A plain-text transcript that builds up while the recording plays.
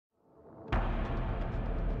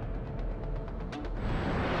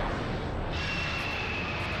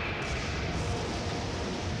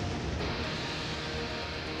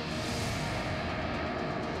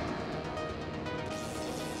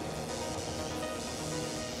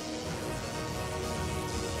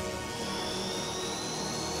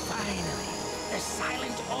Finally, the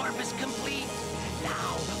silent orb is complete.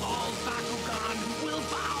 Now all Bakugan will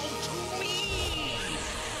bow to me!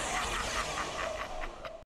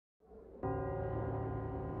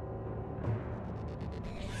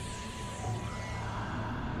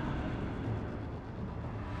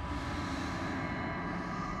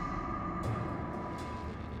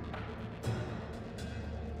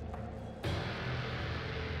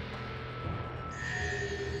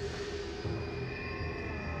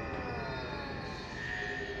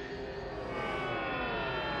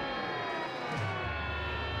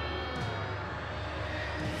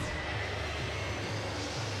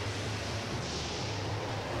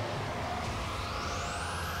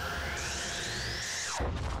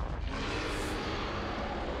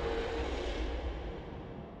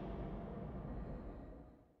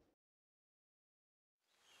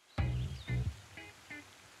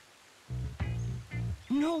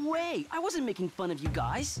 No way! I wasn't making fun of you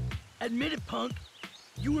guys. Admit it, punk.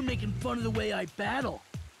 You were making fun of the way I battle.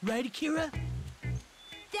 Right, Akira?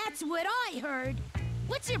 That's what I heard.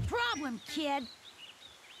 What's your problem, kid?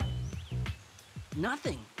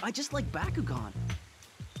 Nothing. I just like Bakugan.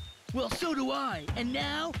 Well, so do I. And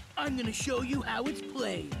now, I'm gonna show you how it's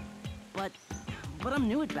played. But I'm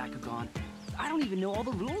new at Bakugan. I don't even know all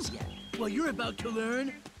the rules yet. Well, you're about to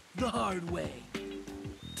learn the hard way.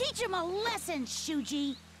 Teach him a lesson,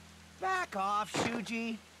 Shuji. Back off,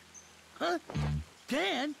 Shuji. Huh?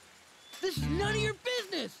 Dan? This is none of your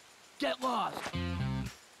business! Get lost!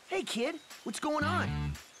 Hey, kid, what's going on?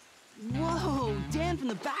 Whoa! Dan from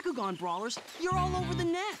the Bakugan Brawlers, you're all over the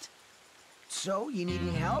net! So, you need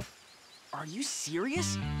any help? Are you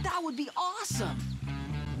serious? That would be awesome!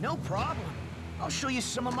 No problem. I'll show you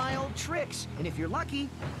some of my old tricks, and if you're lucky,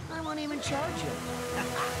 I won't even charge you.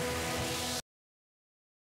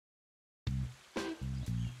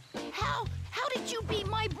 How did you beat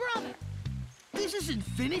my brother? This isn't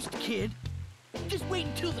finished, kid. Just wait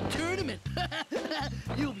until the tournament.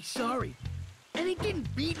 You'll be sorry. And he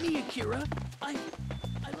didn't beat me, Akira. I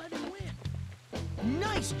let him win.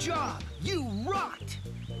 Nice job! You rocked!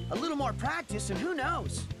 A little more practice, and who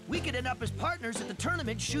knows? We could end up as partners at the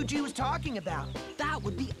tournament Shuji was talking about. That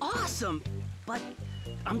would be awesome! But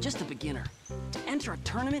I'm just a beginner. To enter a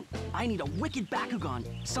tournament, I need a wicked Bakugan,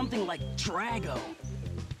 something like Drago.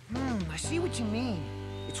 I see what you mean.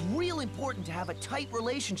 It's real important to have a tight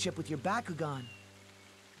relationship with your Bakugan.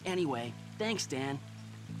 Anyway, thanks, Dan.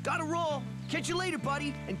 Gotta roll. Catch you later,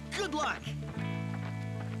 buddy, and good luck!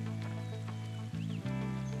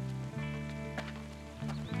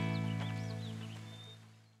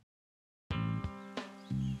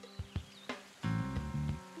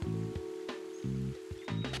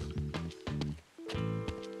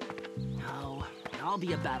 Oh, I'll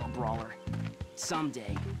be a battle brawler.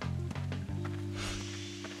 Someday.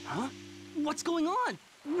 Huh? What's going on?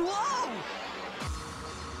 Whoa!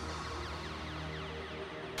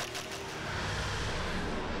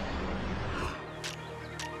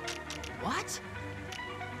 What?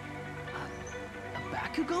 A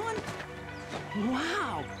Bakugan?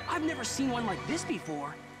 Wow! I've never seen one like this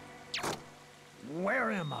before.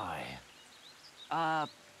 Where am I?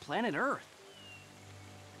 Planet Earth.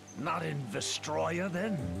 Not in Vestroia,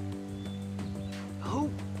 then?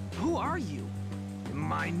 Who are you?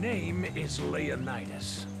 My name is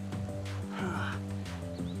Leonidas.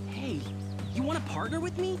 Hey, you want to partner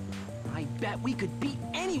with me? I bet we could beat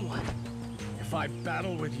anyone. If I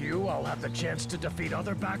battle with you, I'll have the chance to defeat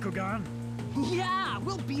other Bakugan? Yeah,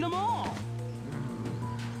 we'll beat them all.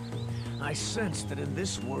 I sense that in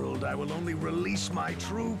this world, I will only release my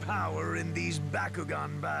true power in these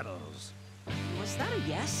Bakugan battles. Was that a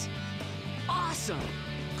yes? Awesome!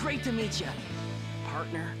 Great to meet you,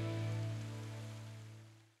 partner.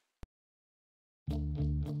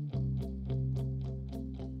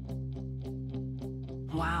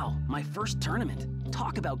 Wow, my first tournament.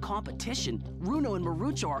 Talk about competition. Runo and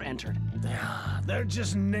Marucho are entered. They're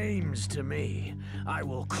just names to me. I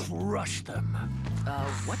will crush them.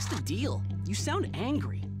 What's the deal? You sound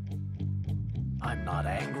angry. I'm not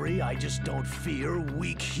angry, I just don't fear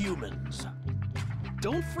weak humans.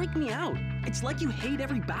 Don't freak me out. It's like you hate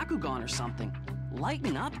every Bakugan or something.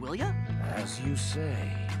 Lighten up, will ya? As you say,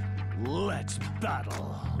 let's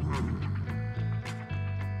battle.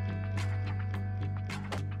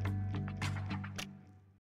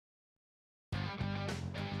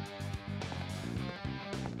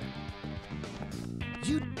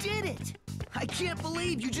 You did it! I can't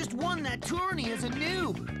believe you just won that tourney as a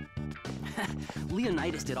noob!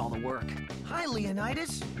 Leonidas did all the work. Hi,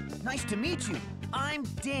 Leonidas. Nice to meet you. I'm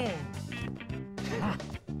Dan.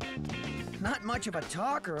 Not much of a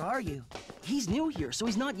talker, are you? He's new here, so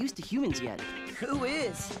he's not used to humans yet. Who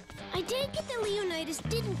is? I take it that Leonidas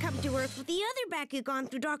didn't come to Earth with the other Bakugan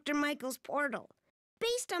through Dr. Michael's portal.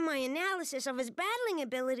 Based on my analysis of his battling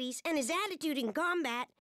abilities and his attitude in combat,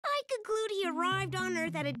 I conclude he arrived on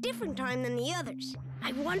Earth at a different time than the others.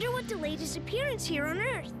 I wonder what delayed his appearance here on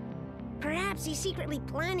Earth. Perhaps he's secretly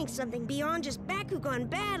planning something beyond just Bakugan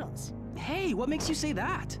battles. Hey, what makes you say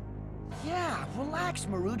that? Yeah, relax,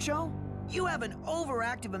 Marucho. You have an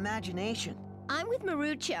overactive imagination. I'm with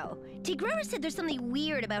Marucho. Tigrera said there's something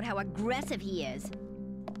weird about how aggressive he is.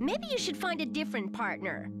 Maybe you should find a different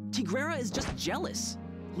partner. Tigrera is just jealous.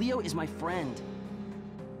 Leo is my friend.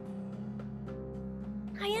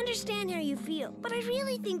 I understand how you feel, but I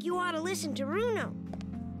really think you ought to listen to Runo.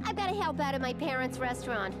 I've got to help out at my parents'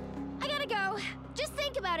 restaurant. I gotta go. Just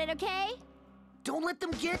think about it, okay? Don't let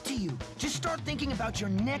them get to you. Just start thinking about your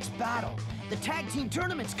next battle. The tag team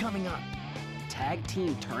tournament's coming up. Tag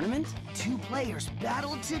team tournament? 2 players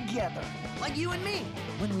battle together, like you and me.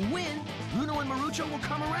 When we win, Runo and Marucho will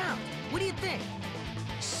come around. What do you think?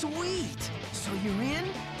 Sweet! So you're in?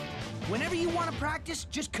 Whenever you want to practice,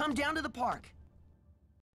 just come down to the park.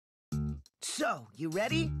 So, you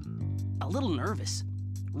ready? A little nervous.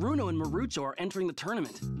 Runo and Marucho are entering the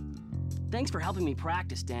tournament. Thanks for helping me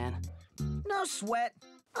practice, Dan. No sweat.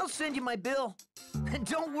 I'll send you my bill. And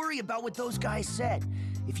don't worry about what those guys said.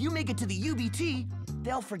 If you make it to the UBT,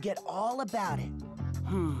 they'll forget all about it.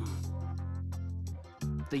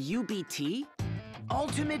 The UBT?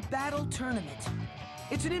 Ultimate Battle Tournament.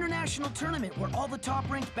 It's an international tournament where all the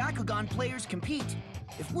top-ranked Bakugan players compete.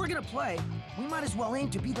 If we're gonna play, we might as well aim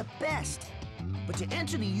to be the best. But to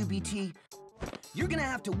enter the UBT, you're gonna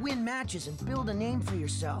have to win matches and build a name for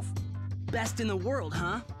yourself. Best in the world,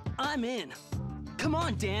 huh? I'm in. Come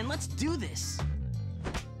on, Dan, let's do this.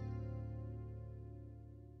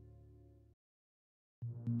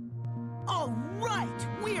 All right,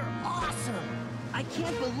 we're awesome. I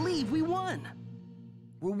can't believe we won.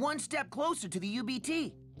 We're one step closer to the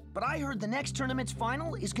UBT. But I heard the next tournament's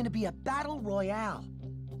final is gonna be a Battle Royale.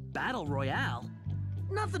 Battle Royale?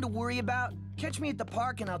 Nothing to worry about. Catch me at the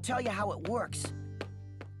park and I'll tell you how it works.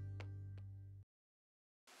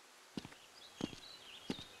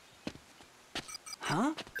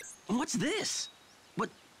 Huh? What's this?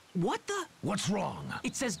 What the? What's wrong?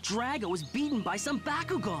 It says Drago was beaten by some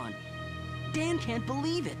Bakugan. Dan can't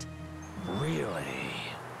believe it. Really?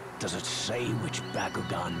 Does it say which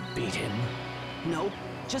Bakugan beat him? Nope,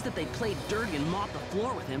 just that they played dirty and mopped the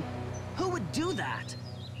floor with him. Who would do that?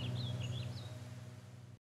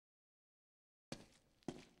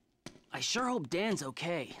 I sure hope Dan's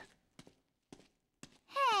okay.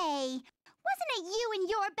 Hey, wasn't it you and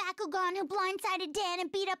your Bakugan who blindsided Dan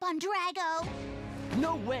and beat up on Drago?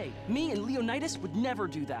 No way! Me and Leonidas would never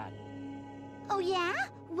do that. Oh yeah?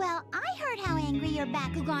 Well, I heard how angry your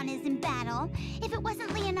Bakugan is in battle. If it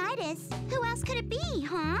wasn't Leonidas, who else could it be,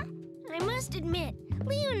 huh? I must admit,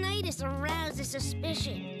 Leonidas arouses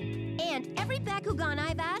suspicion. And every Bakugan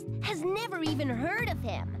I've asked has never even heard of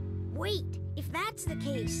him. Wait, if that's the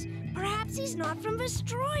case, perhaps he's not from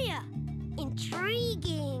Vestroia.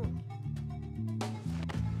 Intriguing.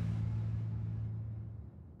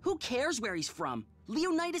 Who cares where he's from?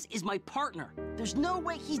 Leonidas is my partner. There's no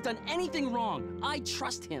way he's done anything wrong. I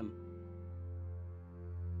trust him.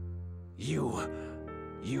 You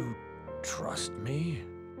trust me?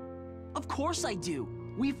 Of course I do.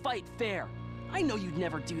 We fight fair. I know you'd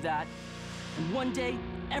never do that. And one day,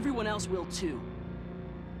 everyone else will too.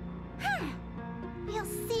 We'll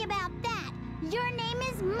see about that. Your name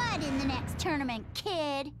is Mud in the next tournament,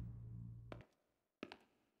 kid.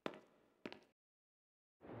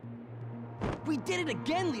 We did it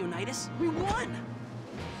again, Leonidas. We won!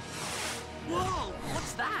 Whoa,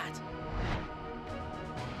 what's that?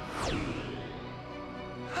 You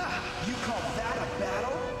call that a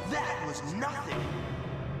battle? That was nothing!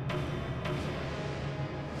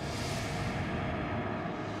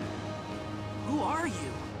 Who are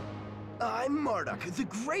you? I'm Marduk, the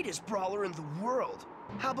greatest brawler in the world.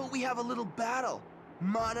 How about we have a little battle?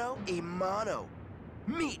 Mano a mano.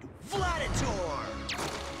 Meet Vladitor!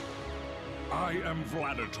 I am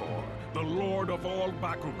Vladitor, the lord of all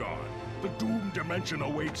Bakugan. The doomed dimension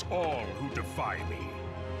awaits all who defy me.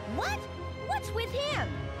 What? What's with him?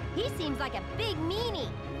 He seems like a big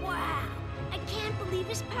meanie. Wow, I can't believe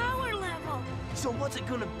his power level. So what's it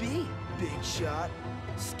gonna be, big shot?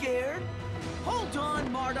 Scared? Hold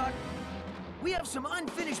on, Marduk. We have some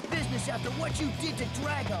unfinished business after what you did to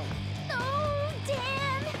Drago. Oh,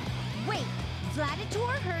 Dan! Wait,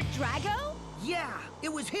 Vladitor heard Drago? Yeah,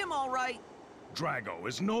 it was him all right. Drago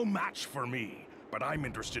is no match for me. But I'm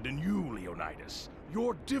interested in you, Leonidas.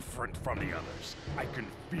 You're different from the others. I can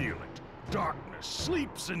feel it. Darkness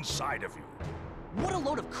sleeps inside of you. What a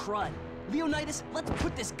load of crud. Leonidas, let's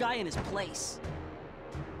put this guy in his place.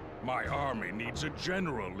 My army needs a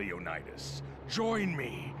general, Leonidas. Join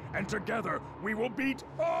me, and together we will beat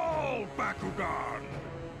all Bakugan!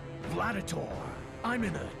 Vladitor, I'm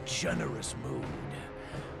in a generous mood.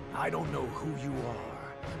 I don't know who you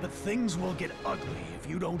are, but things will get ugly if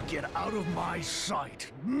you don't get out of my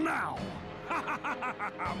sight now!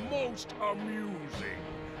 Most amusing.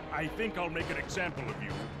 I think I'll make an example of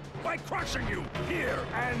you by crushing you here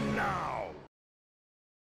and now!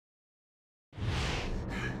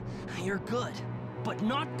 You're good, but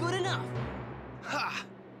not good enough. Ha!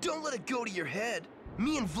 Don't let it go to your head.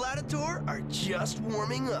 Me and Vladitor are just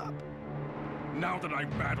warming up. Now that I've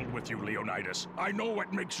battled with you, Leonidas, I know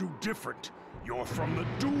what makes you different. You're from the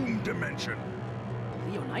Doom Dimension.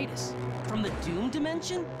 Leonidas? From the Doom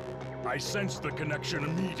Dimension? I sensed the connection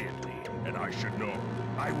immediately, and I should know.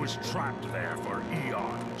 I was trapped there for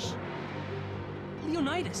eons.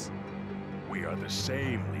 Leonidas! We are the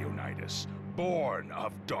same, Leonidas, born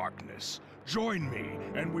of darkness. Join me,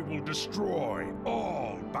 and we will destroy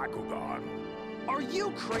all Bakugan. Are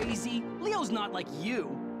you crazy? Leo's not like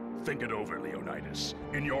you. Think it over, Leonidas.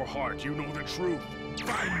 In your heart, you know the truth.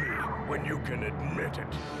 Find me when you can admit it.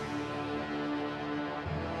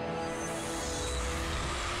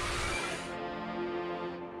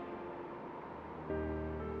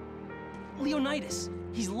 Leonidas,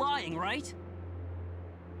 he's lying, right?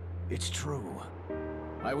 It's true.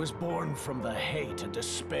 I was born from the hate and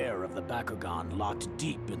despair of the Bakugan locked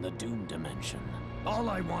deep in the Doom Dimension. All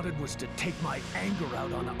I wanted was to take my anger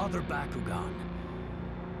out on other Bakugan.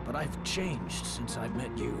 But I've changed since I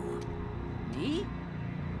met you. Me?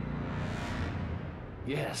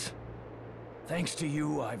 Yes. Thanks to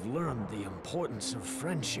you, I've learned the importance of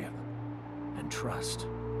friendship and trust.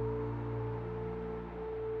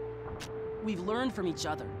 We've learned from each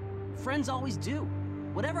other. Friends always do.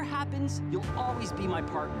 Whatever happens, you'll always be my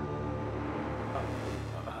partner.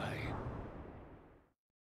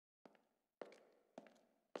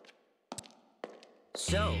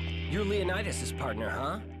 So, you're Leonidas' partner,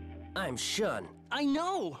 huh? I'm Shun. I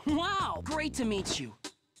know! Wow! Great to meet you.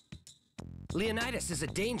 Leonidas is a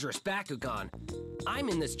dangerous Bakugan. I'm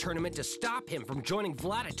in this tournament to stop him from joining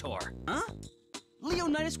Vladitor. Huh?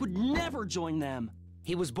 Leonidas would never join them.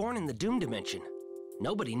 He was born in the Doom Dimension.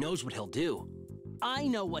 Nobody knows what he'll do. I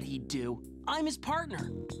know what he'd do. I'm his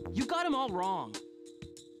partner. You got him all wrong.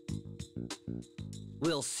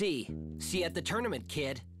 We'll see. See you at the tournament,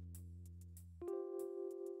 kid.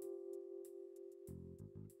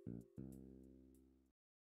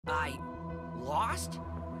 I lost?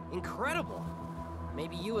 Incredible.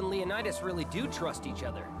 Maybe you and Leonidas really do trust each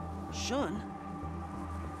other. Shun?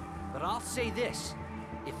 But I'll say this.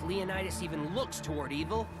 If Leonidas even looks toward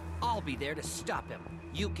evil, I'll be there to stop him.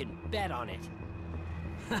 You can bet on it.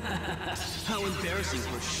 How embarrassing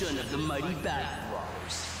for Shun of the mighty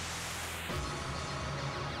Brawlers.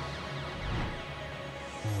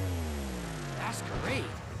 Masquerade?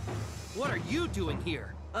 What are you doing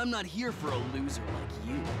here? I'm not here for a loser like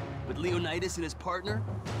you, but Leonidas and his partner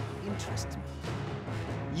interest me.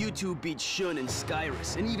 You two beat Shun and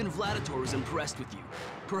Skyrus, and even Vladitor was impressed with you.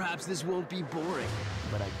 Perhaps this won't be boring,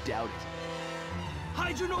 but I doubt it.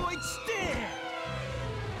 Hydronoid stand!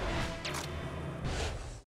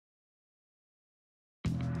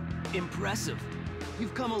 Impressive.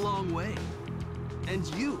 You've come a long way. And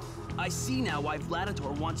you, I see now why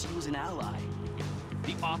Vladitor wants you as an ally.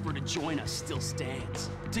 The offer to join us still stands.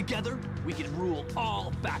 Together, we can rule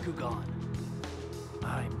all Bakugan.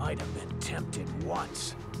 I might have been tempted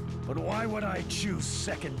once, but why would I choose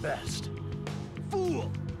second best? Fool!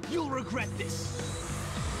 You'll regret this.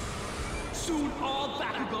 Soon all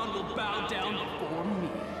Bakugan will bow down before me.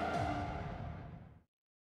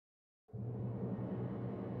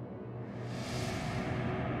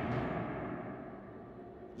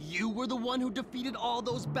 You were the one who defeated all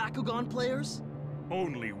those Bakugan players?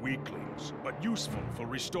 Only weaklings, but useful for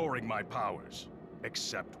restoring my powers.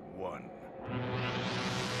 Except one.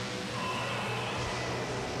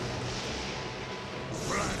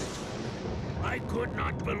 Vladitor, I could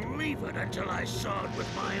not believe it until I saw it with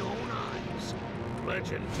my own eyes.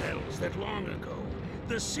 Legend tells that long ago,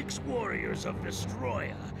 the 6 warriors of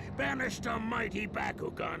Destroya banished a mighty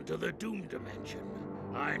Bakugan to the Doom Dimension.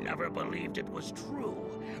 I never believed it was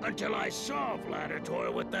true until I saw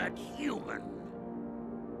Vladitor with that human.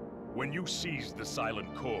 When you seized the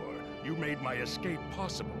Silent Core, you made my escape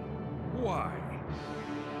possible. Why?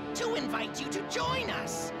 To invite you to join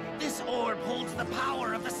us! This orb holds the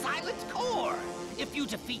power of the Silent Core! If you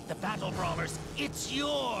defeat the Battle Brawlers, it's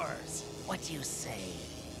yours. What do you say?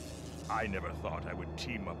 I never thought I would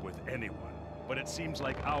team up with anyone, but it seems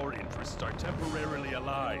like our interests are temporarily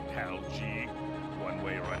aligned, Hal G. One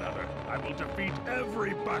way or another, I will defeat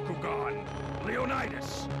every Bakugan.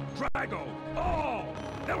 Leonidas, Drago, all!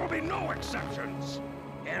 There will be no exceptions!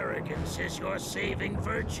 Arrogance is your saving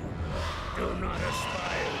virtue. Do not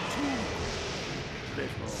aspire to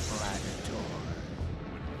little Gladiator.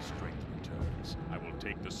 When my strength returns, I will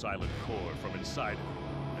take the silent core from inside of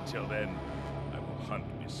you. Until then, I will hunt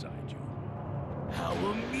beside you. How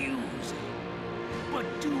amusing. But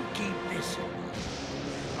do keep this in mind.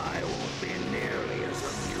 I won't be nearly as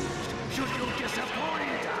amused should you disappoint.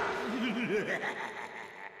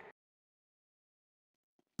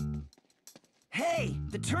 Hey,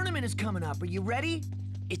 the tournament is coming up. Are you ready?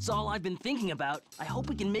 It's all I've been thinking about. I hope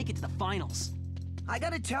we can make it to the finals. I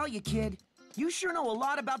gotta tell you, kid, you sure know a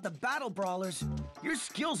lot about the Battle Brawlers. Your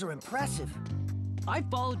skills are impressive. I've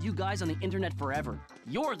followed you guys on the internet forever.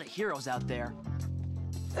 You're the heroes out there.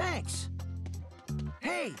 Thanks.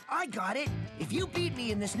 Hey, I got it. If you beat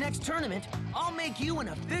me in this next tournament, I'll make you an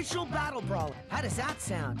official Battle Brawler. How does that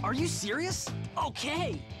sound? Are you serious?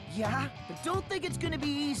 Okay. Yeah, but don't think it's gonna be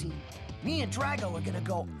easy. Me and Drago are gonna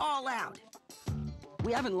go all out.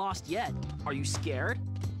 We haven't lost yet. Are you scared?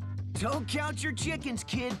 Don't count your chickens,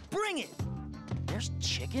 kid. Bring it! There's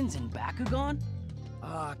chickens in Bakugan?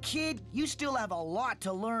 Kid, you still have a lot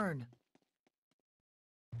to learn.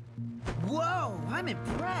 Whoa, I'm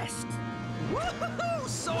impressed. Woohoo!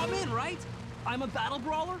 So I'm in, right? I'm a Battle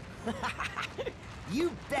Brawler?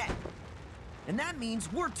 You bet. And that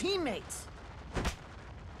means we're teammates.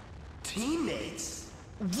 Teammates?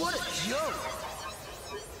 What a joke!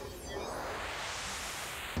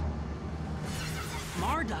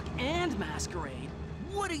 Marduk and Masquerade.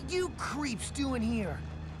 What are you creeps doing here?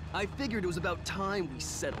 I figured it was about time we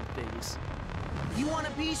settled things. You want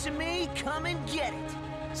a piece of me? Come and get it.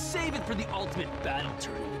 Save it for the ultimate battle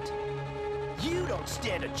tournament. You don't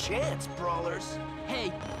stand a chance, Brawlers.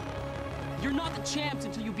 Hey, you're not the champs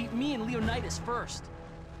until you beat me and Leonidas first.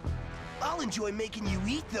 I'll enjoy making you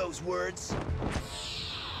eat those words.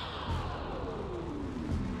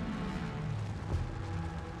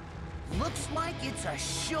 Looks like it's a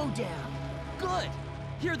showdown. Good.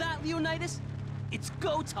 Hear that, Leonidas? It's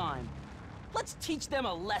go time. Let's teach them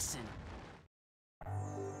a lesson.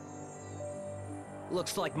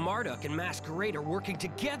 Looks like Marduk and Masquerade are working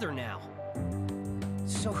together now.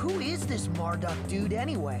 So who is this Marduk dude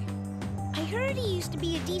anyway? I heard he used to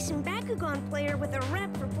be a decent Bakugan player with a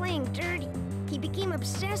rep for playing dirty. He became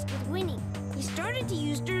obsessed with winning. He started to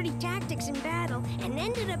use dirty tactics in battle and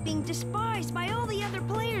ended up being despised by all the other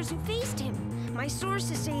players who faced him. My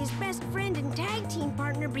sources say his best friend and tag team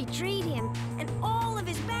partner betrayed him, and all of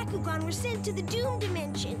his Bakugan were sent to the Doom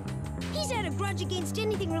Dimension. He's had a grudge against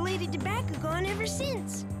anything related to Bakugan ever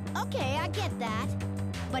since. Okay, I get that.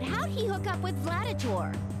 But how'd he hook up with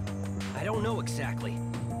Vladitor? I don't know exactly.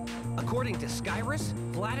 According to Skyrus,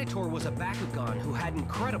 Vladitor was a Bakugan who had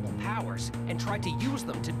incredible powers and tried to use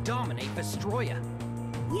them to dominate Vestroia.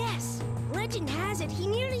 Yes, legend has it he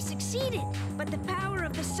nearly succeeded, but the power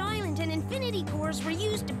of the Silent and Infinity Cores were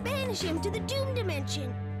used to banish him to the Doom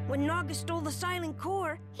Dimension. When Naga stole the Silent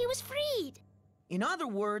Core, he was freed. In other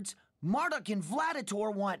words, Marduk and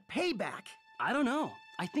Vladitor want payback. I don't know.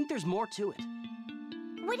 I think there's more to it.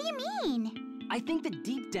 What do you mean? I think that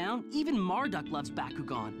deep down, even Marduk loves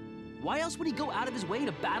Bakugan. Why else would he go out of his way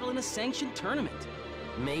to battle in a sanctioned tournament?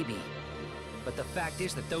 Maybe. But the fact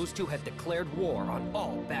is that those two have declared war on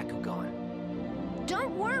all Bakugan.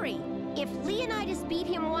 Don't worry. If Leonidas beat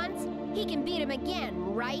him once, he can beat him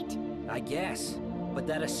again, right? I guess. But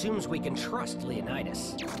that assumes we can trust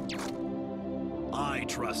Leonidas. I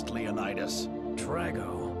trust Leonidas.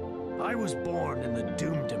 Drago, I was born in the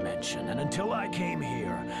Doom Dimension, and until I came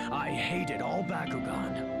here, I hated all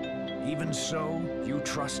Bakugan. Even so, you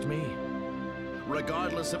trust me?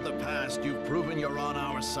 Regardless of the past, you've proven you're on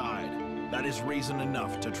our side. That is reason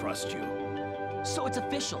enough to trust you. So it's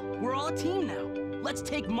official. We're all a team now. Let's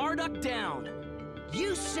take Marduk down.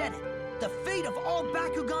 You said it. The fate of all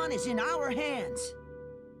Bakugan is in our hands.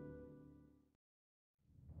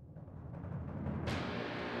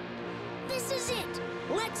 This is it.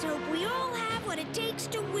 Let's hope we all have what it takes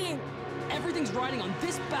to win. Everything's riding on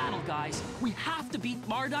this battle, guys. We have to beat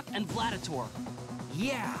Marduk and Vladitor.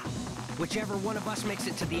 Yeah! Whichever one of us makes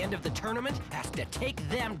it to the end of the tournament has to take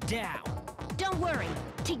them down. Don't worry.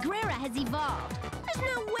 Tigrera has evolved.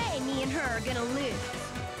 There's no way me and her are gonna lose.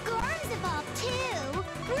 Gorm's evolved too.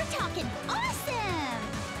 We're talking awesome!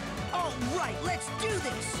 All right, let's do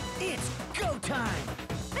this. It's go time.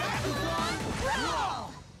 Bakugan, roll!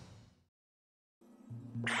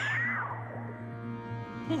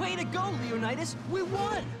 Way to go, Leonidas! We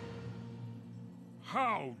won!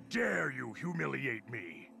 How dare you humiliate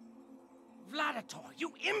me? Vladitor,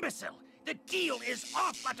 you imbecile! The deal is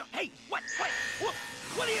off, Vladitor! Hey, what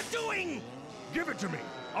are you doing? Give it to me.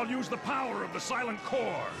 I'll use the power of the silent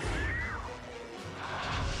core.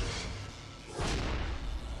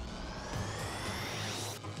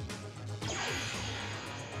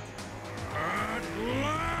 At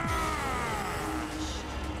last!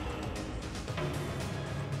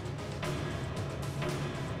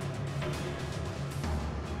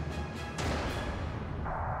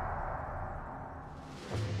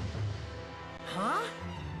 Huh?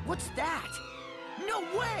 What's that? No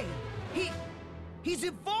way! He's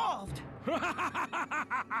evolved! The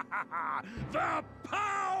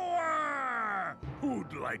power!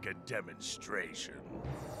 Who'd like a demonstration?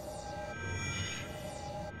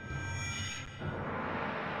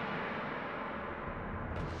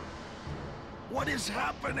 What is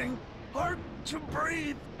happening? Hard to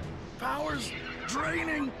breathe. Power's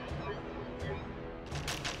draining.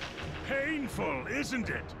 Painful, isn't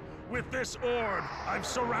it? With this orb, I've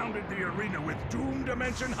surrounded the arena with Doom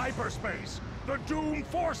Dimension hyperspace. The Doom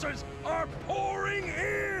forces are pouring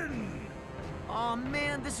in! Aw,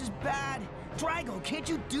 man, this is bad. Drago, can't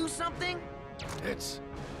you do something? It's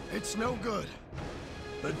no good.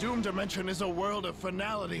 The Doom Dimension is a world of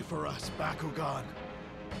finality for us, Bakugan.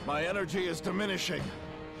 My energy is diminishing.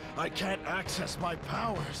 I can't access my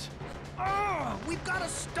powers. Oh, we've got to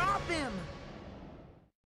stop him!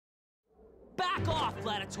 Back off,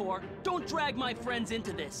 Vladitor! Don't drag my friends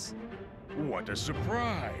into this! What a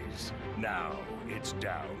surprise! Now, it's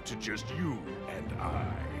down to just you and I.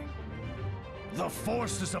 The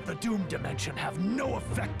forces of the Doom Dimension have no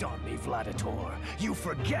effect on me, Vladitor. You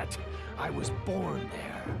forget, I was born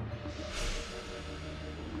there.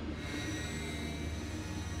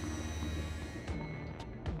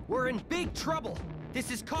 We're in big trouble.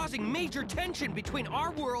 This is causing major tension between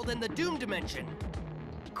our world and the Doom Dimension.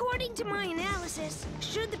 According to my analysis,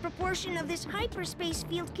 should the proportion of this hyperspace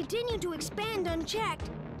field continue to expand unchecked,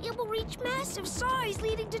 it will reach massive size,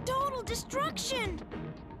 leading to total destruction.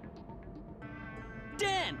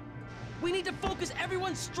 Dan! We need to focus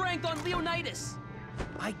everyone's strength on Leonidas!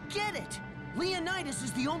 I get it! Leonidas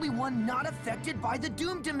is the only one not affected by the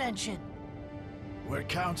Doom Dimension. We're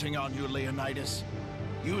counting on you, Leonidas.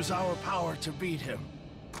 Use our power to beat him.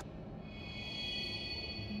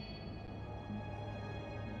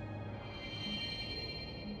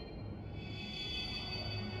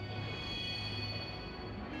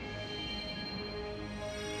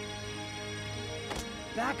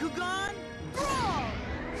 Bakugan, brawl!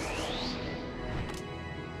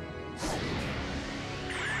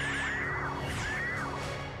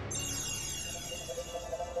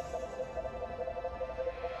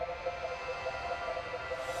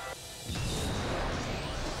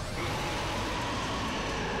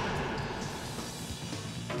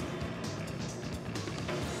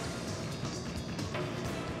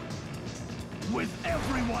 With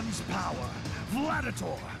everyone's power,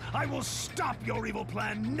 Vladitor, I will stop your evil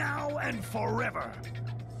plan now and forever!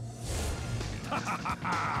 Ha ha ha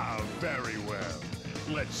ha! Very well.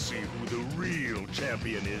 Let's see who the real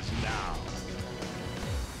champion is now.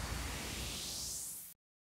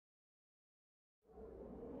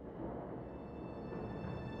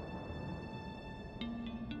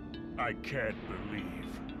 I can't believe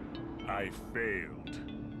I failed.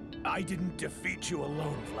 I didn't defeat you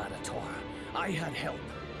alone, Vladitor. I had help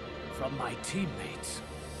from my teammates.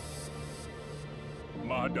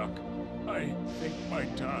 Marduk, I think my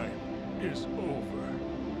time is over.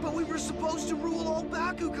 But we were supposed to rule all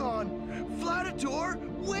Bakugan! Vladitor,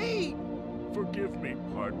 wait! Forgive me,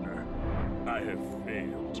 partner. I have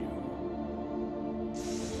failed you.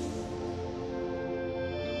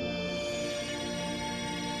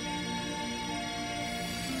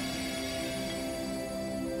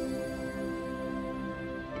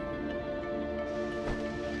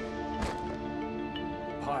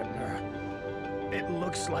 Partner, it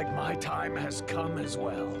looks like my time has come as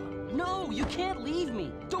well. No, you can't leave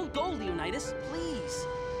me! Don't go, Leonidas, please!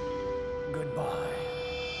 Goodbye.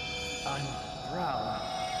 I'm proud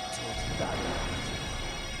to have battled.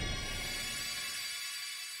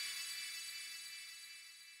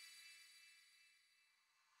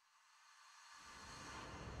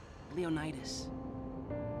 Leonidas.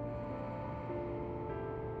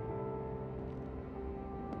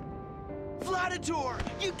 Vladitor!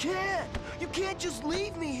 You can't! You can't just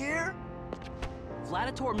leave me here!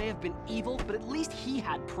 Vladitor may have been evil, but at least he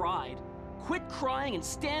had pride. Quit crying and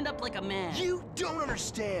stand up like a man. You don't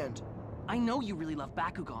understand! I know you really love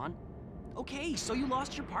Bakugan. Okay, so you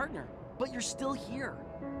lost your partner. But you're still here.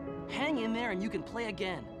 Hang in there and you can play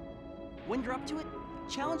again. When you're up to it,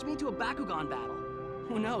 challenge me to a Bakugan battle.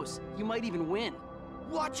 Who knows, you might even win.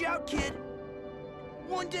 Watch out, kid!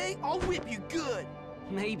 One day, I'll whip you good!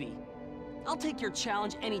 Maybe. I'll take your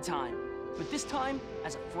challenge anytime, but this time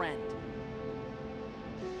as a friend.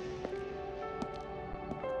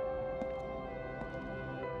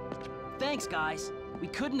 Thanks, guys. We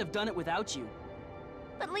couldn't have done it without you.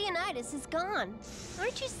 But Leonidas is gone.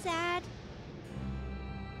 Aren't you sad?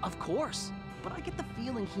 Of course, but I get the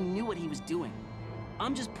feeling he knew what he was doing.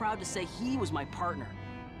 I'm just proud to say he was my partner.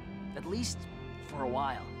 At least, for a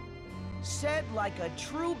while. Said like a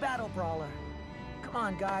true battle brawler. Come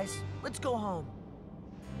on, guys. Let's go home.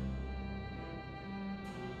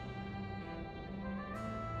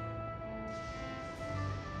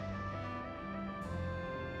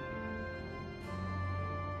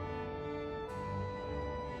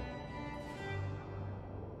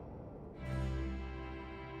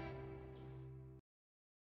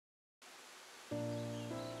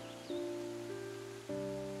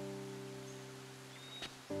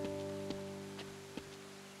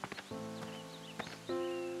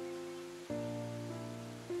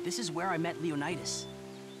 This is where I met Leonidas.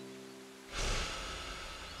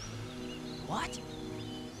 What?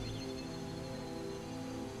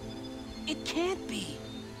 It can't be!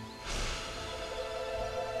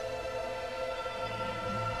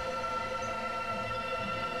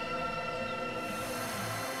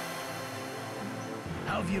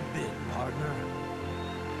 How have you been, partner?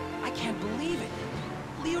 I can't believe it!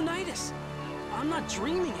 Leonidas! I'm not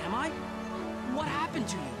dreaming, am I? What happened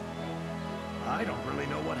to you? I don't really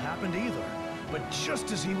know what happened either. But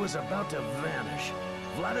just as he was about to vanish,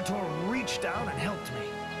 Vladitor reached out and helped me.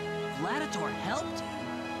 Vladitor helped?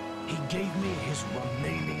 He gave me his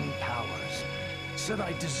remaining powers. Said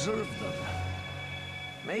I deserved them.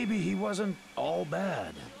 Maybe he wasn't all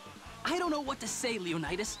bad. I don't know what to say,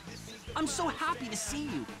 Leonidas. I'm so happy to see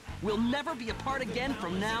you. We'll never be apart again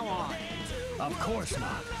from now on. Of course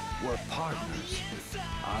not. We're partners.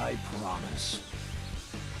 I promise.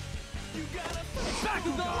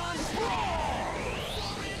 Bakugan!